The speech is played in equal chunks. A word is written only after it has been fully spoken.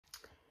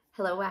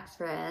Hello, wax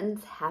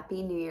friends.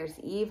 Happy New Year's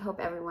Eve. Hope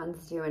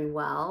everyone's doing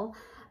well.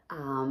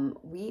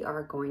 We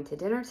are going to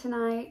dinner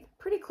tonight,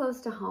 pretty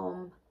close to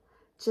home,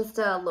 just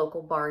a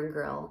local bar and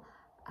grill.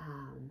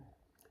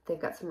 They've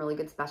got some really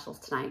good specials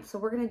tonight, so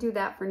we're going to do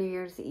that for New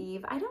Year's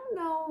Eve. I don't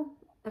know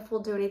if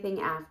we'll do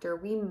anything after.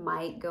 We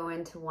might go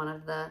into one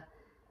of the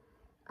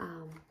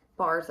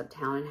bars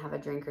uptown and have a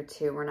drink or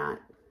two. We're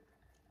not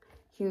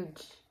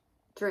huge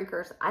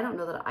drinkers. I don't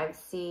know that I've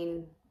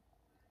seen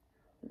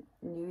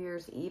New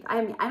Year's Eve. I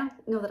mean, I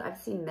don't know that I've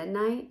seen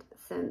midnight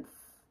since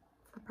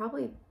for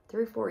probably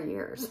 3 or 4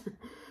 years.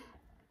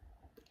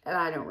 And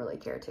I don't really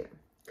care to.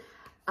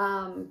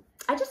 I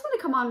just want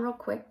to come on real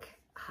quick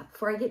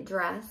before I get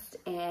dressed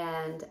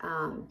and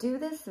do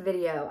this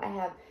video. I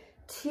have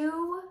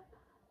two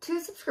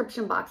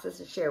subscription boxes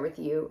to share with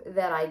you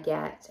that I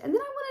get. And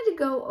then I wanted to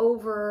go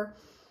over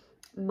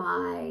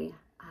my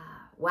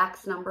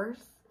wax numbers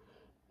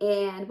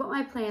and what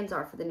my plans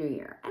are for the new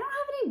year. I don't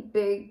have any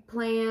big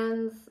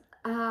plans,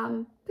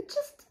 but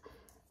just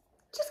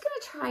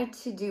gonna try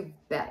to do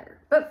better.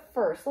 But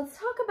first, let's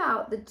talk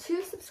about the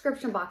 2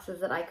 subscription boxes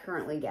that I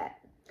currently get.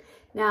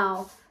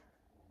 Now,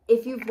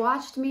 if you've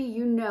watched me,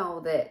 you know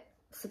that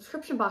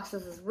subscription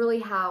boxes is really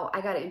how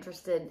I got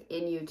interested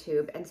in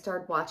YouTube and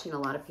started watching a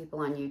lot of people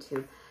on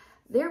YouTube.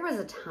 There was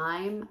a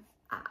time,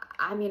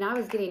 I mean, I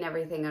was getting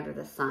everything under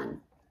the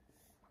sun.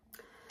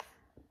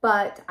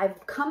 But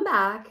I've come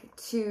back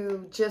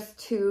to just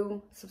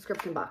 2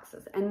 subscription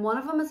boxes. And one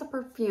of them is a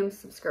perfume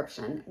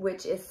subscription,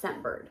 which is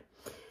Scentbird.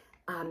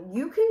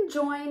 You can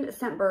join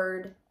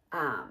Scentbird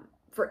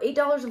for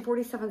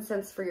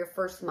 $8.47 for your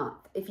first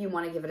month if you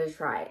want to give it a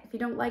try. If you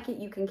don't like it,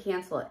 you can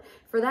cancel it.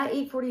 For that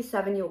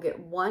 $8.47, you'll get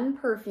 1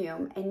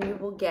 perfume and you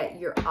will get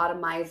your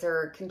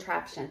atomizer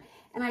contraption.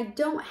 And I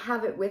don't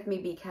have it with me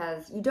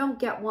because you don't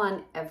get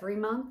one every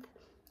month.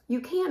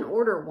 You can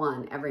order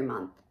one every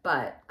month,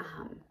 but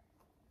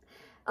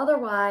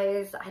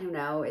otherwise, I don't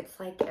know, it's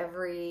like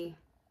every,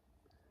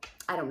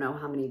 I don't know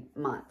how many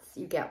months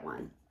you get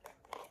one.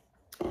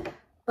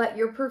 But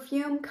your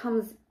perfume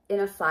comes in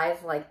a size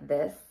like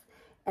this,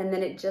 and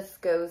then it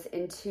just goes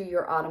into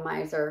your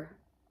atomizer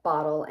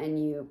bottle and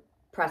you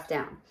press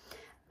down.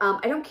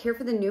 I don't care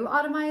for the new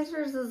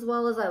atomizers as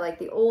well as I like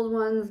the old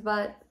ones,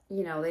 but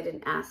you know, they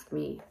didn't ask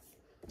me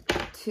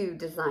to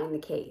design the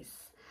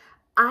case.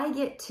 I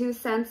get 2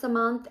 cents a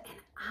month,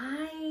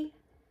 and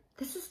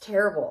this is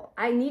terrible.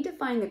 I need to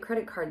find the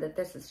credit card that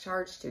this is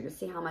charged to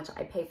see how much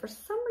I pay. For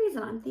some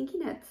reason, I'm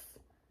thinking it's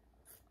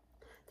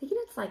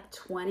like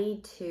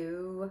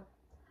 $22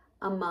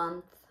 a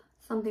month,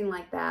 something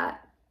like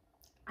that.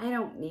 I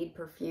don't need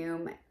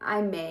perfume.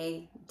 I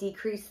may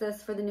decrease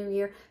this for the new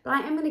year, but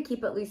I am going to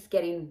keep at least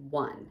getting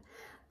 1.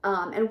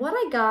 And what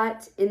I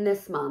got in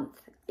this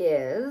month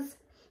is,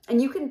 and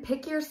you can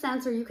pick your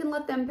scents or you can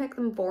let them pick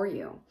them for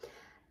you.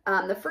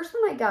 The first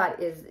one I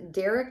got is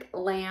Derek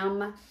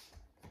Lamb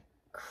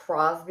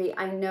Crosby.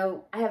 I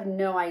have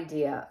no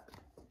idea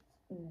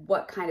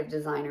what kind of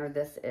designer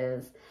this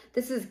is.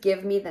 This is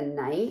Give Me the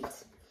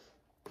Night.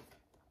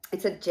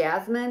 It's a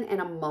jasmine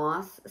and a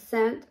moss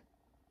scent.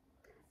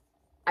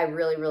 I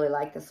really, really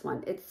like this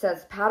one. It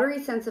says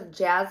powdery scents of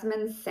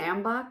jasmine,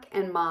 sambac,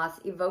 and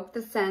moss evoke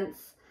the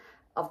sense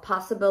of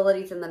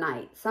possibilities in the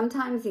night.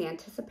 Sometimes the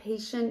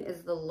anticipation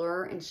is the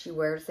lure and she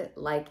wears it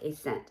like a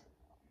scent.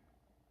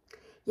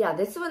 Yeah,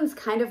 this one's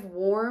kind of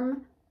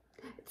warm.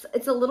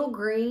 It's a little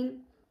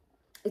green.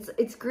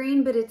 It's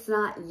green, but it's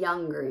not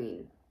young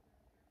green.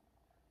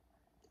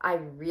 I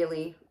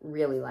really,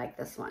 really like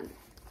this one.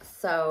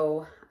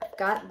 So I've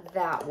got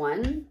that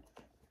one.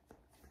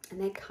 And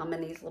they come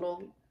in these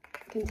little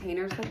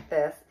containers like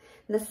this.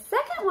 And the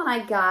second one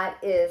I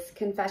got is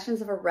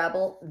Confessions of a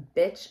Rebel,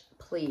 Bitch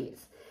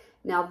Please.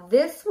 Now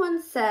this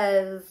one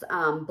says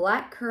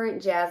black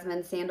currant,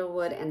 jasmine,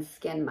 sandalwood, and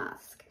skin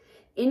musk.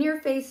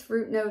 In-your-face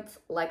fruit notes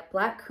like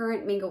black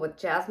currant mingle with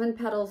jasmine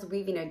petals,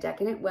 weaving a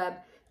decadent web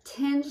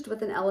tinged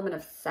with an element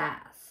of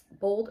sass.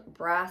 Bold,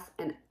 brass,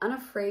 and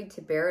unafraid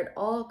to bear it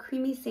all,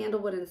 creamy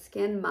sandalwood and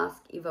skin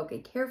musk evoke a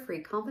carefree,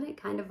 confident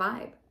kind of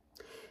vibe.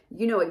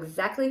 You know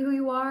exactly who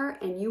you are,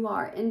 and you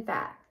are, in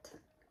fact,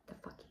 the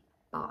fucking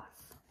boss.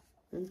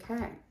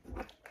 Okay,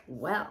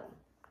 well.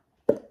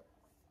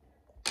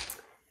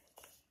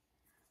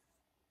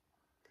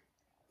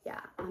 Yeah,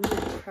 I'm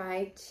going to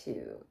try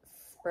to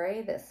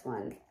spray this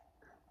one.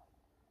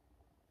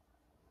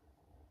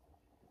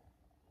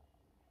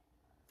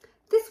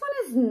 This one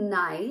is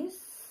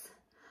nice.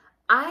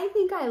 I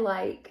think I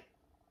like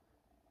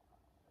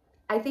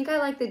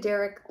the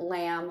Derek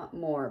Lamb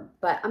more,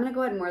 but I'm going to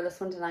go ahead and wear this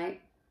one tonight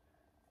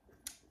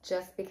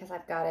just because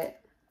I've got it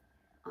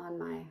on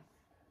my,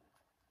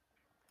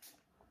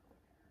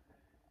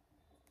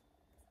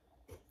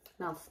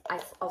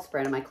 I'll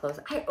spray it on my clothes.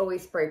 I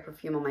always spray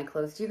perfume on my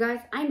clothes. Do you guys?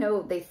 I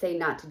know they say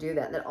not to do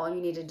that all you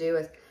need to do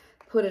is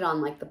put it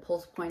on like the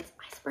pulse points.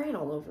 I spray it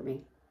all over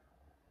me.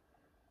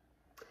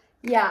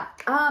 Yeah,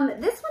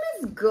 this one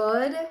is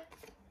good.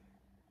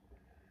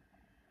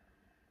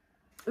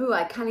 Ooh,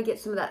 I kind of get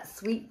some of that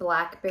sweet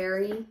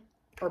blackberry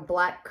or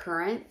black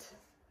currant.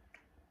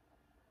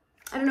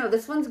 I don't know,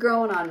 this one's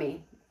growing on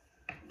me.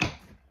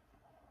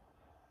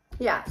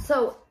 Yeah,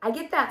 so I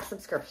get that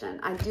subscription.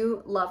 I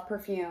do love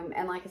perfume.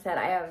 And like I said,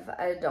 I have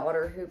a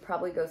daughter who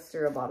probably goes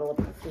through a bottle of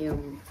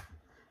perfume,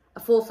 a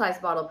full-size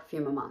bottle of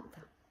perfume a month.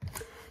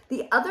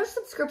 The other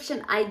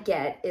subscription I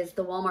get is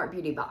the Walmart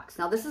Beauty Box.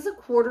 Now, this is a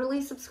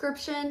quarterly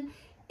subscription.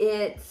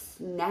 It's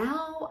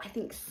now, I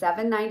think,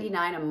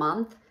 $7.99 a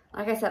month.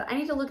 Like I said, I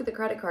need to look at the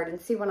credit card and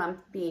see what I'm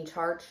being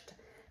charged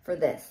for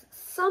this.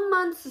 Some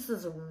months, this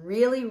is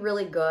really,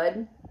 really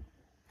good.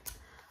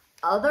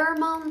 Other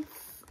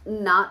months,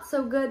 not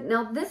so good.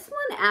 Now, this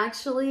one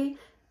actually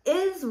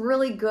is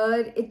really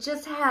good. It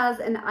just has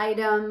an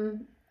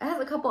item, it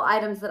has a couple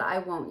items that I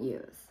won't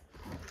use.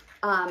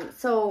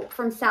 So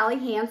from Sally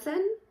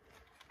Hansen,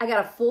 I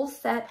got a full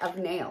set of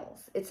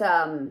nails. It's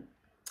they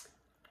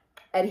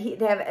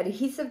have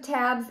adhesive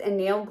tabs and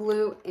nail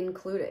glue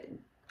included.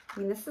 I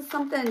mean, this is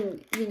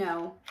something, you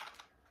know,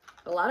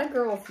 a lot of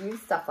girls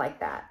use stuff like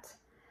that.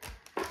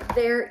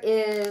 There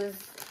is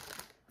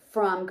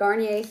from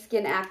Garnier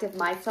Skin Active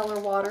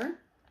Micellar Water.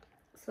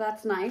 So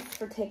that's nice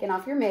for taking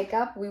off your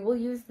makeup. We will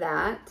use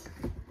that.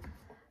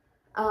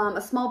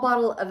 A small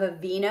bottle of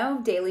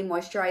Aveeno Daily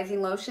Moisturizing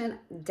Lotion.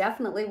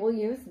 Definitely will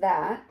use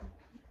that.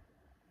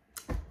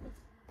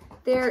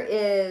 There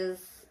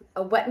is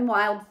a Wet n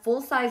Wild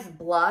full-size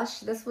blush.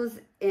 This was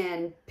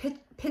in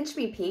Pinch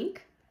Me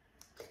Pink.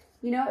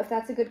 You know, if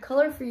that's a good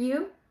color for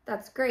you,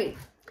 that's great.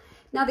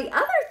 Now, the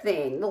other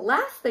thing, the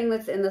last thing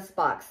that's in this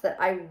box that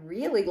I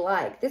really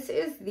like, this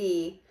is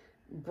the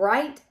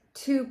Bright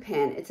 2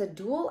 pen. It's a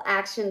dual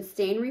action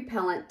stain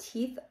repellent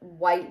teeth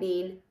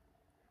whitening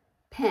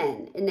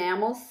pen,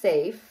 enamel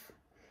safe,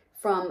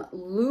 from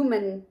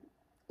Lumina.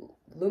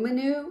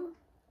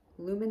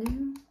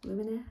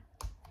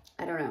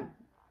 I don't know.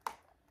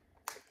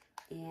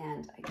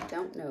 And I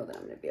don't know that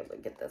I'm going to be able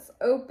to get this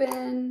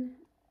open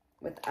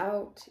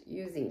without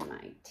using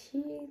my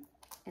teeth.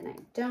 And I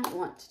don't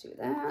want to do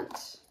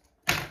that.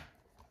 Let's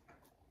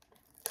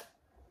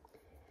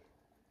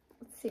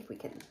see if we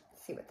can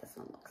see what this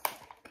one looks like.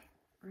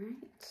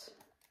 Right.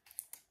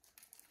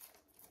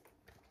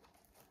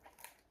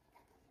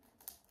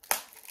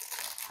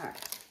 All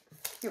right,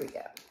 here we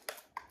go.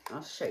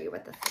 I'll show you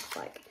what this looks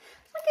like.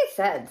 Like I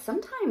said,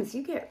 sometimes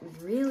you get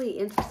really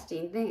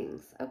interesting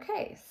things.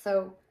 Okay,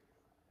 so,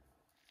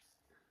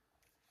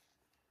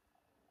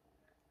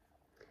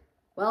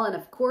 well, and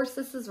of course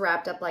this is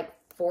wrapped up like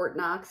Fort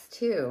Knox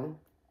too.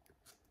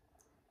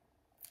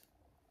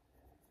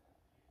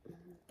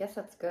 Guess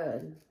that's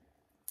good.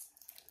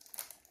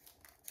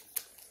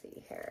 Let's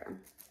see here.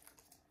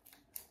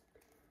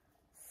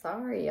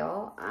 Sorry,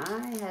 y'all.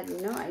 I had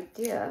no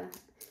idea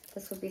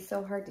this would be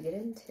so hard to get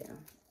into.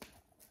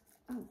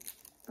 Oh,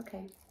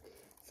 okay.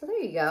 So there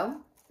you go.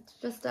 It's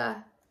just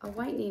a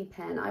whitening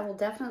pen. I will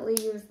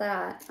definitely use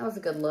that. That was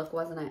a good look,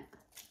 wasn't it?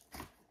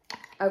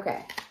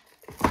 Okay.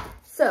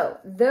 So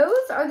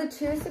those are the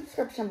 2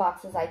 subscription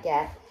boxes I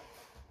get.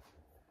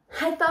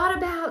 I thought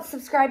about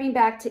subscribing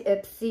back to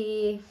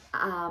Ipsy,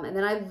 and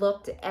then I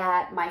looked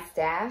at my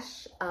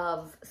stash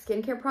of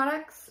skincare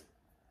products,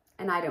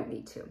 and I don't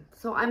need to.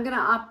 So I'm going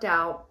to opt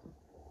out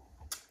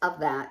of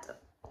that.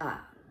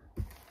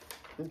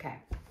 Okay.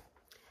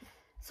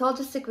 So I'll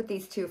just stick with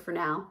these 2 for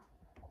now.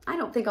 I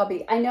don't think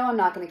I know I'm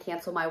not going to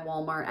cancel my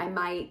Walmart. I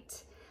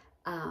might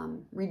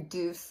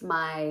reduce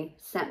my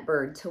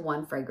Scentbird to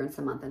 1 fragrance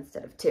a month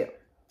instead of 2.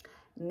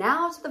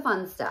 Now to the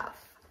fun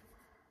stuff.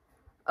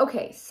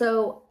 Okay,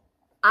 so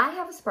I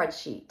have a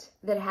spreadsheet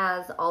that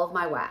has all of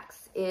my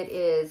wax. It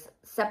is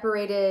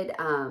separated.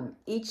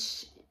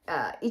 Each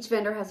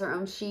vendor has their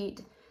own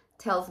sheet,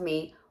 tells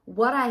me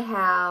what I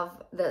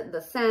have,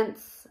 the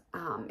scents,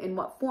 in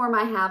what form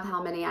I have,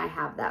 how many I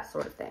have, that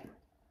sort of thing.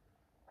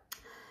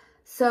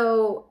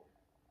 So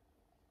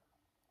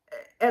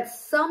at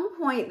some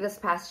point this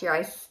past year,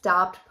 I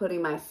stopped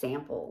putting my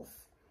samples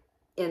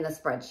in the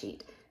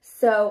spreadsheet.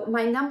 So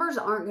my numbers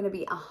aren't going to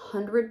be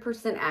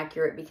 100%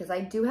 accurate because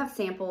I do have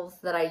samples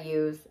that I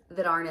use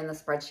that aren't in the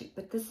spreadsheet,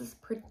 but this is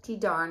pretty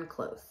darn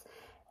close.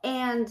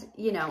 And,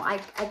 you know, I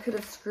could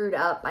have screwed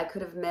up. I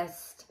could have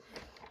missed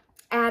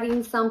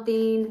adding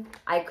something.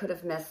 I could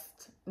have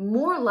missed,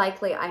 more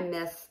likely I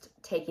missed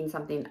taking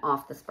something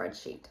off the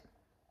spreadsheet.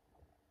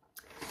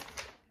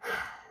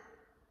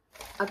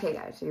 Okay,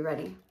 guys, are you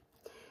ready?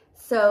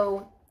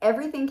 So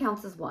everything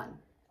counts as 1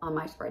 on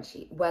my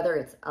spreadsheet, whether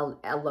it's a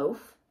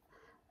loaf,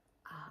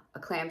 a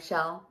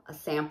clamshell, a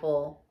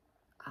sample,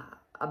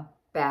 a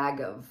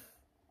bag of,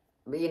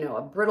 you know,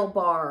 a brittle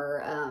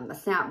bar, a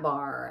snap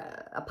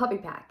bar, a puppy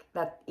pack.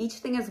 That each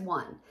thing is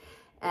 1.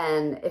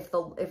 And if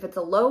it's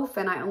a loaf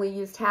and I only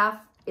used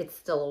half, it's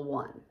still a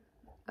 1.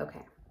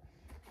 Okay.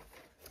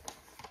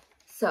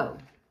 So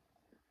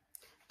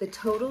the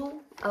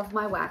total of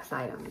my wax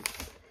items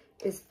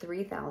is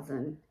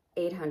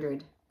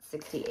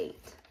 $3,868.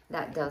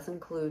 That does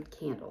include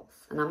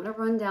candles. And I'm going to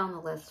run down the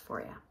list for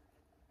you.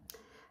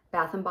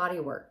 Bath & Body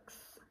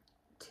Works,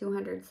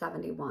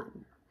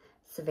 271.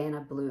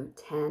 Savannah Blue,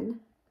 10.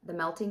 The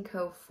Melting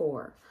Co.,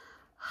 4.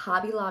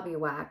 Hobby Lobby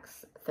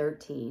Wax,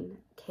 13.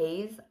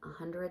 Haze,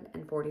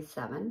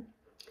 147.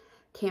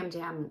 Cam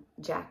Jam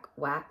Jack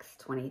Wax,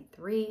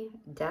 23.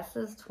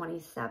 Dessa's,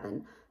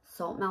 27.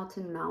 Salt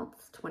Mountain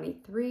Melts,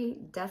 23.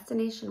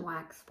 Destination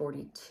Wax,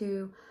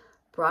 42.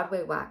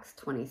 Broadway Wax,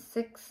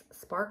 26.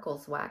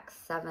 Sparkles Wax,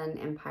 7.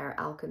 Empire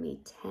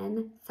Alchemy,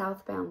 10.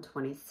 Southbound,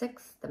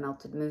 26. The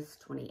Melted Mousse,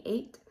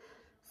 28.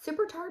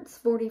 Super Tarts,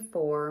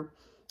 44.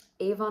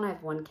 Avon, I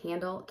have 1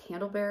 candle.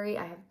 Candleberry,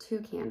 I have 2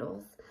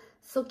 candles.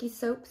 Silky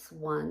Soaps,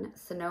 1.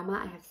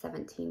 Sonoma, I have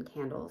 17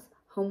 candles.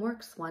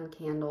 Homeworks, 1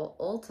 candle.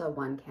 Ulta,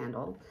 1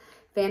 candle.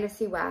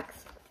 Fantasy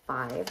Wax,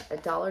 5.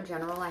 At Dollar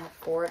General, I have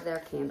 4 of their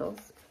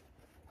candles.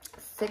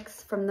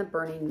 6 from the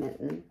Burning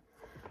Mitten.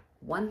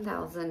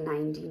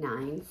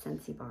 1,099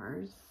 Scentsy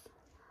bars.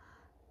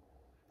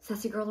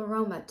 Sassy Girl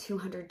Aroma,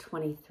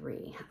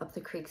 223. Up the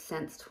Creek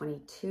Scents,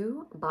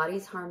 22.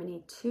 Bodies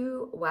Harmony,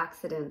 2.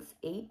 Waxidents,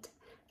 8.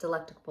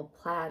 Delectable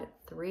Plaid,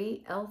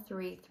 3.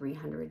 L3,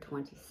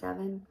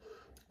 327.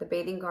 The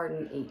Bathing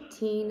Garden,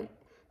 18.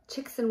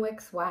 Chicks and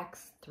Wicks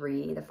Wax,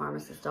 3. The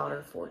Pharmacist's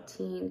Daughter,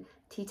 14.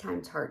 Tea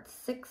Time Tart,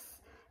 6.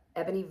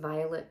 Ebony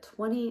Violet,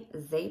 20.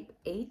 Zape,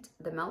 8.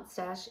 The Melt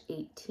Stash,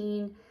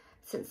 18.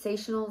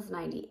 Sensationals,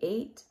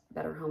 98.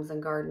 Better Homes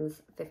and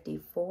Gardens,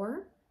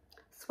 54.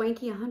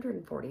 Swanky,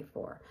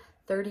 144.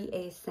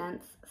 30A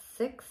Scents,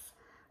 6.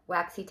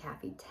 Waxy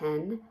Taffy,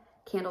 10.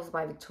 Candles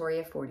by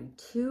Victoria,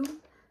 42.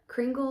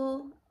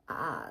 Kringle,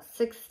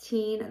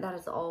 16. That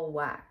is all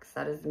wax.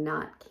 That is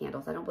not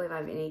candles. I don't believe I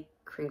have any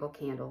Kringle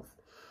candles.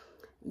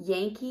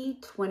 Yankee,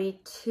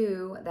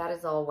 22. That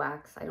is all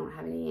wax. I don't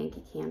have any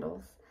Yankee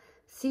candles.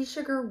 Sea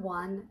Sugar,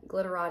 1.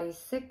 Glitterati,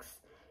 6.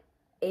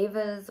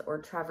 Ava's or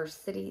Traverse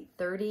City,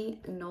 30.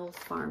 Knowles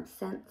Farm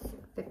Scents,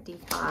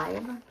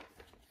 55.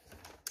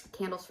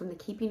 Candles from the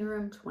Keeping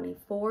Room,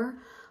 24.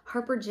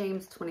 Harper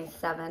James,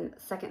 27.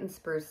 Second and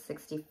Spruce,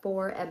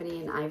 64.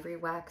 Ebony and Ivory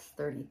Wax,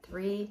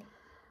 33.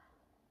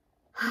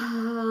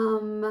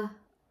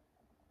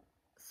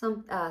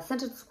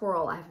 Scented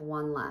Squirrel, I have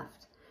 1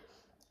 left.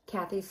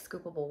 Kathy's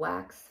Scoopable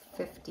Wax,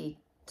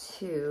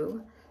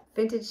 52.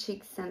 Vintage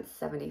Chic Scents,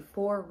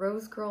 74.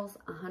 Rose Girls,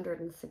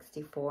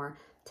 164.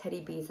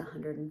 Teddy Bees,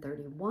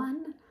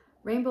 131.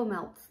 Rainbow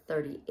Melts,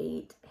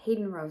 38.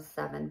 Hayden Rose,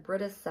 7.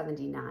 Brita's,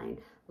 79.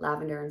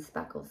 Lavender and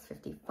Speckles,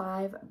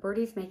 55.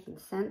 Birdie's Making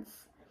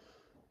Scents,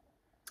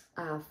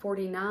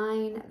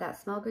 49.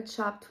 That Smell Good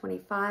Shop,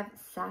 25.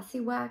 Sassy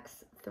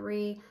Wax,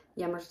 3.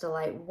 Yummer's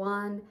Delight,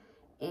 1.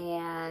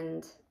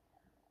 And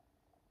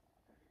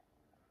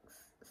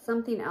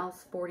something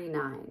else,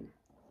 49.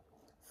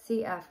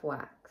 CF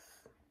Wax.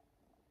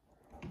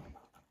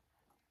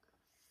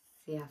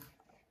 CF.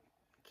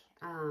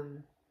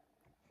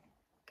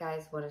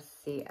 Guys, what is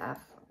CF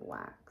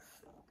Wax?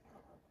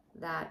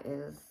 That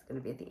is going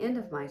to be at the end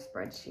of my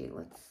spreadsheet.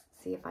 Let's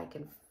see if I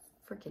can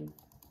freaking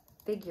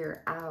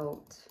figure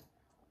out.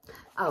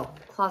 Oh,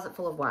 Closet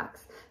Full of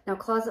Wax. Now,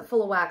 Closet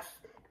Full of Wax,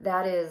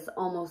 that is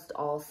almost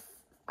all,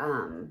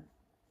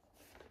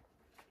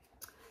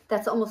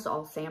 that's almost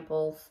all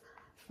samples.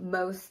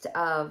 Most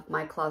of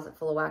my Closet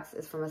Full of Wax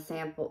is from a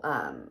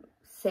sampler,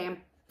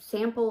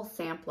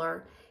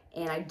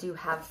 and I do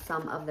have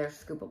some of their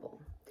scoopable.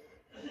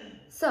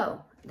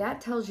 So that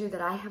tells you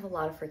that I have a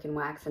lot of freaking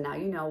wax, and now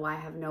you know why I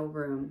have no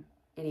room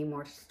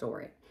anymore to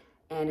store it.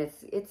 And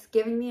it's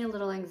giving me a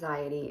little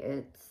anxiety.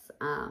 It's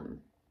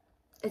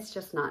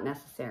just not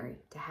necessary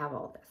to have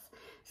all this.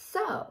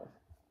 So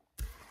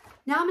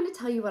now I'm going to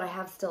tell you what I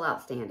have still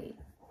outstanding.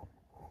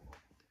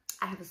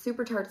 I have a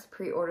Super Tarts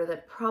pre-order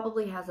that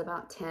probably has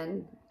about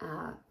 10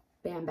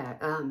 band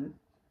bag,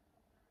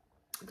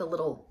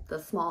 the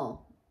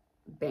small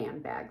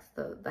band bags,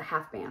 the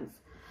half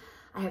bands.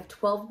 I have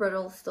 12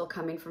 brittles still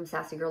coming from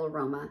Sassy Girl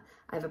Aroma.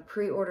 I have a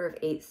pre-order of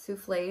 8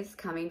 souffles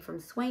coming from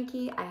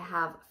Swanky. I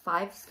have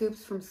 5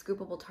 scoops from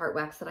Scoopable Tart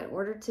Wax that I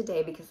ordered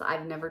today because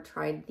I've never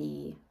tried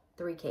the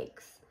 3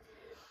 cakes.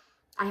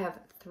 I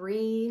have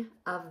 3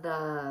 of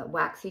the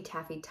Waxy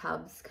Taffy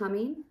Tubs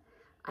coming.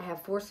 I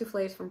have 4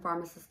 souffles from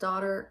Pharmacist's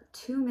Daughter,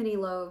 2 mini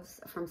loaves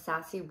from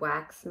Sassy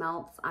Wax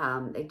Melts.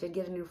 They did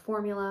get a new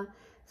formula,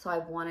 so I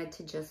wanted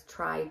to just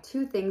try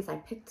 2 things. I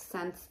picked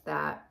scents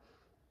that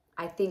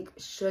I think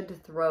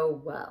should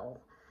throw well.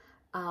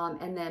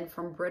 And then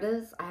from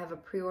Brita's, I have a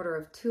pre-order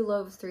of 2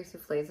 loaves, 3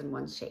 souffles, and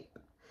 1 shape.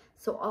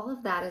 So all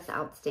of that is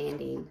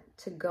outstanding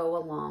to go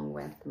along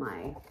with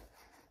my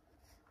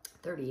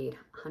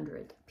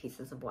 3,800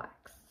 pieces of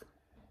wax.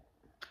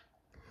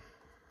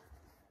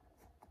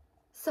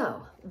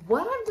 So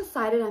what I've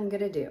decided I'm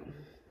going to do,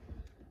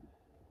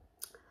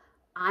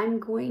 I'm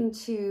going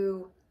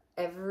to,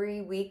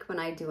 every week when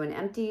I do an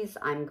empties,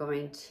 I'm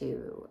going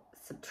to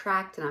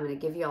subtract and I'm going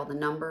to give you all the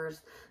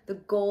numbers. The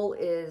goal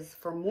is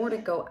for more to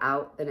go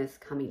out than is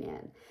coming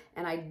in.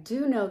 And I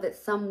do know that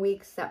some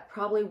weeks that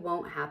probably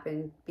won't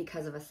happen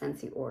because of a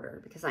Scentsy order,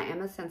 because I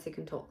am a Scentsy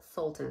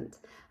consultant.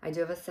 I do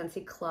have a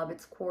Scentsy club.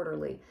 It's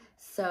quarterly.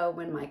 So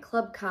when my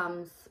club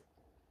comes,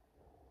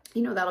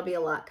 you know, that'll be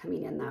a lot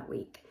coming in that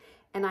week.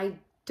 And I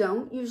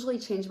don't usually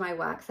change my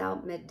wax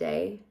out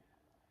midday.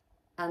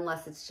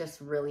 unless it's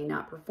just really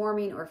not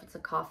performing, or if it's a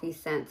coffee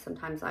scent,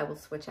 sometimes I will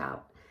switch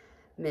out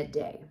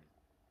midday.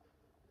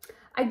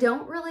 I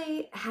don't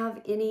really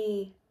have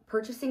any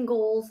purchasing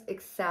goals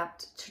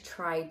except to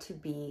try to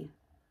be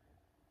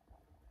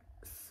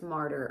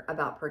smarter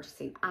about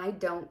purchasing. I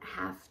don't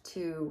have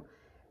to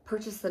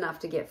purchase enough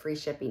to get free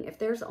shipping. If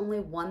there's only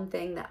one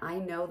thing that I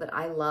know that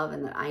I love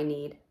and that I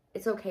need,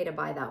 it's okay to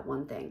buy that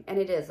one thing. And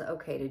it is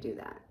okay to do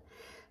that.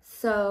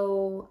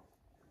 So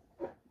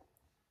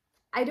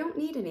I don't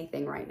need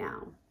anything right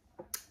now.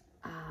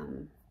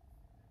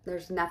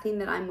 There's nothing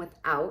that I'm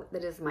without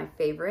that is my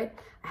favorite.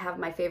 I have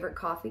my favorite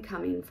coffee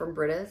coming from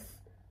Brita's.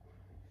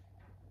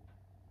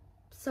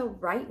 So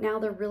right now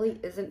there really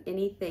isn't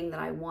anything that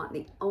I want.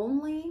 The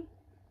only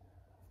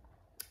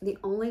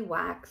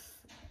wax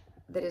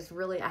that is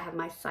really, I have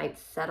my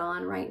sights set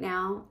on right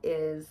now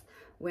is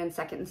when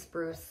Second and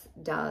Spruce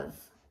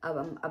does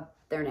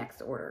their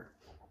next order.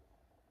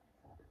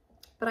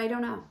 But I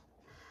don't know.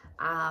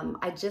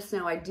 I just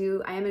know I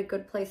am in a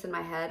good place in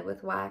my head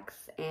with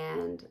wax,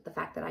 and the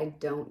fact that I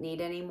don't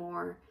need any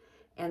more,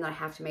 and that I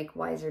have to make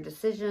wiser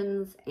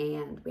decisions,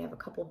 and we have a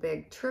couple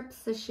big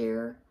trips this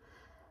year.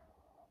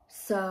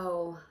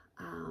 So,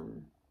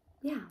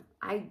 yeah,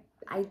 I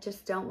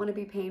just don't want to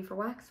be paying for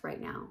wax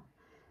right now.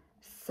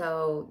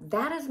 So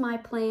that is my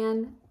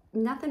plan.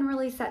 Nothing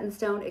really set in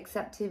stone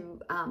except to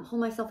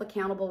hold myself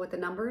accountable with the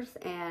numbers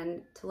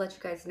and to let you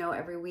guys know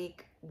every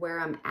week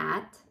where I'm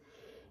at.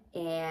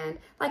 And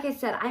like I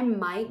said, I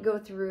might go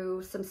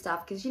through some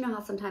stuff because you know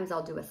how sometimes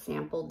I'll do a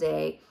sample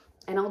day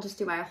and I'll just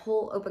do my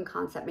whole open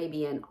concept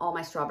maybe in all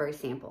my strawberry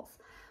samples.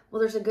 Well,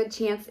 there's a good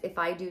chance if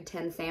I do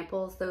 10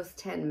 samples, those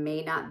 10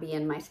 may not be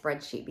in my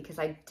spreadsheet because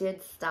I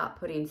did stop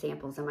putting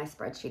samples in my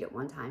spreadsheet at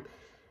one time.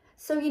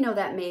 So, you know,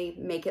 that may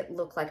make it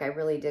look like I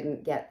really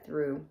didn't get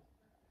through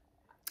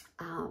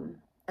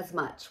as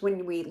much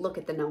when we look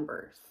at the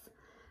numbers.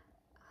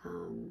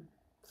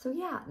 So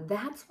yeah,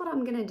 that's what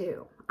I'm gonna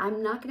do.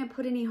 I'm not gonna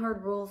put any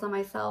hard rules on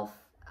myself.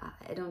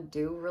 I don't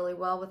do really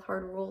well with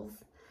hard rules.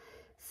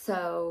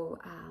 So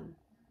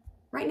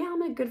right now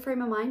I'm in a good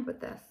frame of mind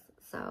with this.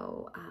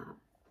 So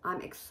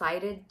I'm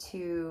excited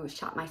to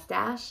shop my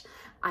stash.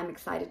 I'm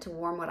excited to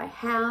warm what I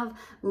have.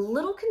 I'm a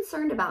little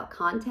concerned about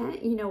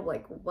content, you know,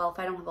 like, well, if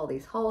I don't have all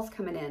these hauls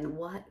coming in,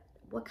 what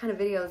kind of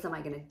videos am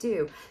I gonna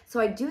do? So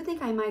I do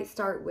think I might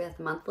start with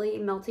monthly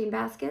melting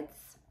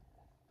baskets.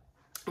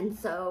 And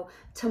so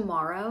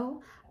tomorrow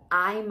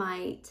I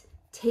might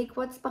take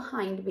what's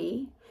behind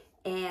me,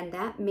 and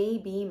that may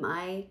be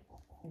my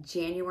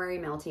January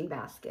melting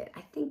basket.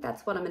 I think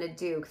that's what I'm going to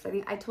do, because I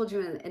think I told you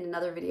in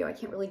another video I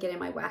can't really get in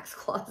my wax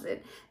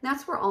closet. And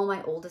that's where all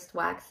my oldest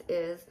wax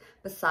is,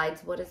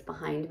 besides what is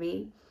behind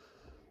me.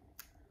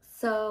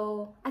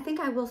 So I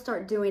think I will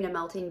start doing a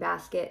melting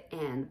basket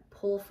and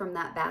pull from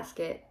that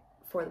basket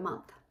for the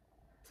month.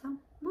 So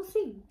we'll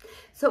see.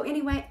 So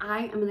anyway,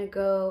 I am gonna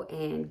go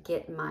and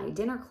get my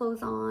dinner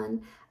clothes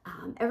on.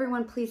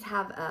 Everyone, please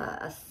have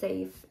a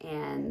safe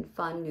and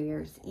fun New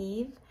Year's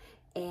Eve.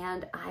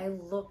 And I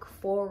look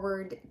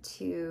forward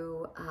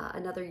to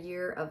another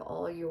year of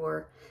all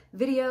your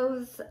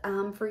videos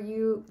for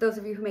you, those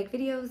of you who make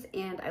videos.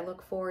 And I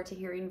look forward to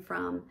hearing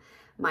from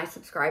my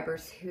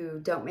subscribers who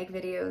don't make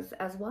videos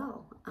as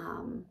well.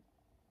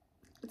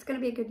 It's gonna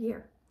be a good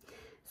year.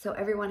 So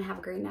everyone have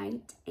a great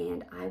night,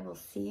 and I will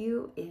see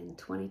you in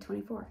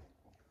 2024.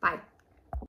 Bye.